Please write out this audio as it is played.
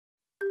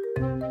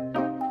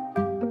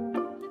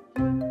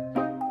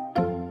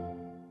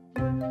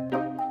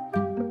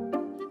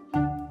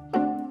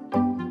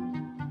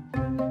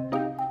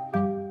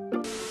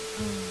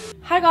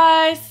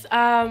guys,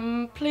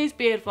 please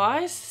be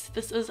advised,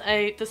 this is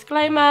a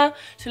disclaimer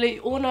to let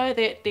you all know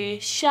that there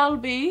shall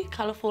be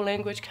colourful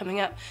language coming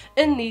up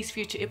in these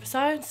future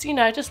episodes. You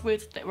know, just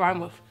words that rhyme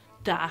with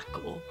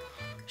dark or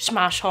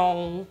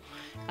smashong.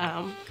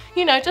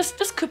 You know,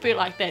 just could be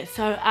like that.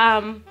 So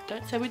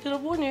don't say we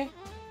didn't warn you.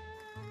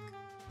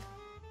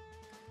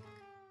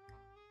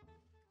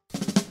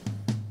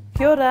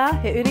 Kia ora,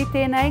 he uri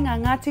tēnei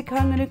ngā Ngāti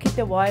Kaungunu ki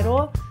te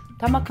Wairoa,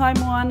 tamakai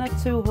moana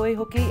tūhoi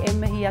hoki e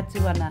mihi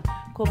atu ana.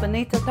 Ko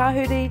Benita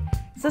Tahuri,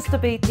 Sister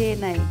B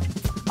tēnei.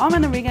 I'm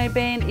in a reggae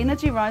band,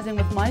 NRG Rising,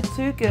 with my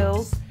two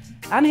girls,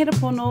 Anhera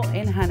Pono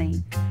and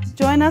Honey.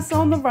 Join us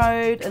on the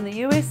road in the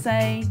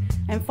USA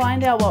and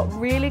find out what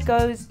really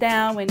goes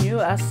down when you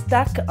are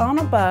stuck on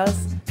a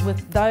bus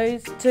with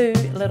those two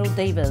little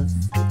divas.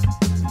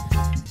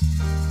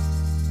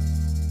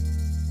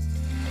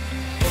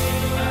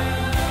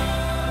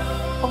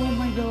 Oh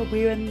my god,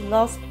 we're in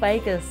Las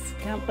Vegas.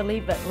 Can't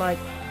believe it. Like,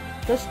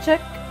 this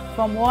chick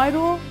from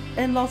Wairoa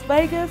in Las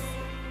Vegas.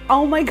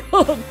 Oh my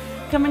god,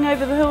 coming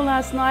over the hill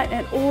last night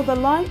and all the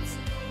lights.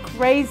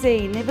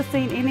 Crazy. Never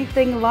seen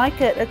anything like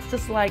it. It's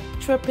just like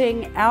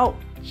tripping out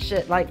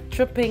shit, like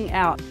tripping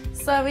out.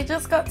 So we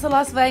just got to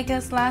Las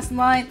Vegas last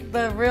night,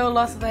 the real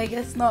Las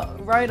Vegas, not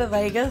Rhoda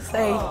Vegas.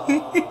 Hey.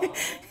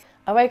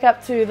 I wake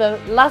up to the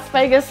Las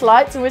Vegas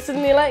lights and we're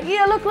sitting there like,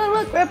 yeah, look,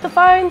 grab the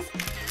phones.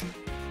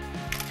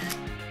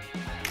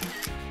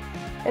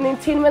 And then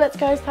 10 minutes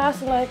goes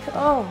past and like,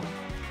 oh,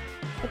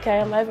 okay,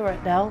 I'm over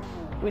it now.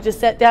 We just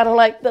sat down and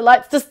like, the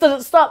lights just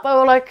didn't stop. But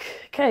we're like,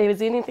 okay, is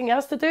there anything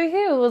else to do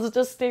here? Or was it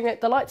just staring at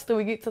the lights till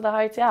we get to the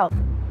hotel?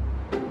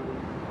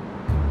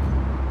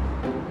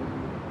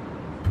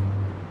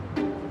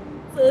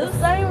 The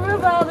same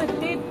river the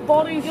dead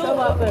bodies show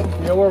up in.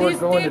 You know where we're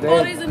going dead today?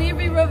 bodies in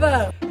every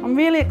river. I'm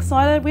really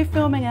excited. We're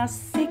filming our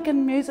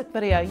second music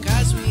video.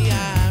 Cause we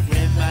are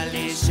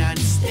revelation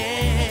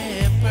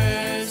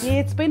steppers. Yeah,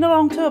 it's been a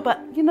long tour, but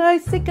you know,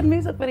 second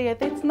music video,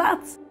 that's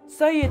nuts.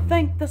 So you'd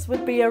think this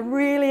would be a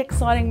really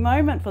exciting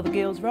moment for the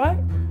girls, right?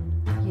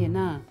 Yeah,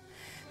 nah.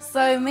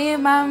 So me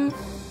and Mum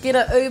get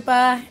an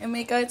Uber and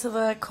we go to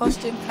the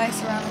costume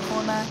place around the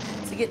corner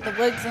to get the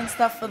wigs and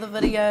stuff for the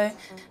video.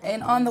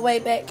 And on the way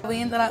back, we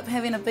ended up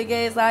having a big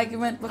ass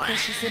argument because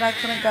she said I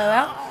couldn't go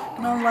out.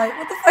 And I'm like,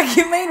 what the fuck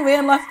you mean we're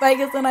in Las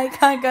Vegas and I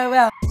can't go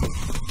out?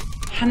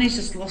 Honey's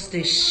just lost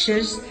her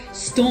shiz,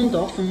 stormed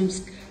off and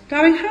was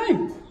going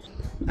home.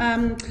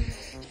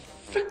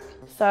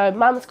 So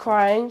Mum's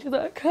crying, she's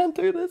like, I can't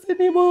do this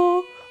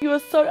anymore. You are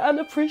so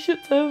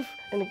unappreciative.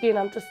 And again,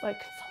 I'm just like,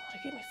 can somebody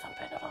get me some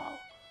Panadol?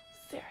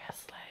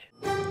 Seriously.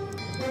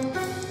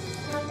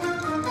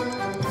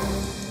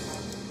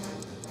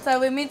 So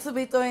we're meant to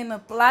be doing a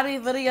bloody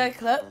video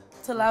clip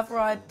to Love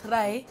Ride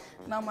today.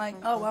 And I'm like,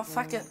 oh well,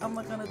 fuck it, I'm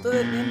not gonna do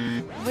it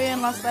then. We're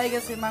in Las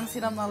Vegas and Mum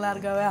said I'm not allowed to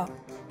go out.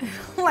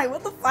 I'm like,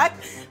 what the fuck?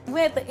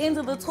 We're at the end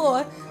of the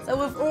tour, so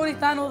we've already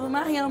done all the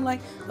mahi. I'm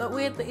like, but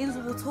we're at the end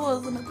of the tour,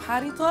 isn't it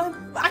party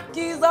time? Fuck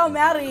you, I'm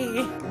out of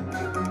here.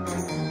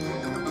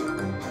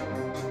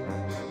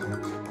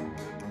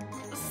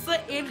 It's the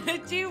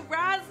NRG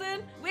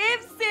Rising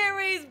website.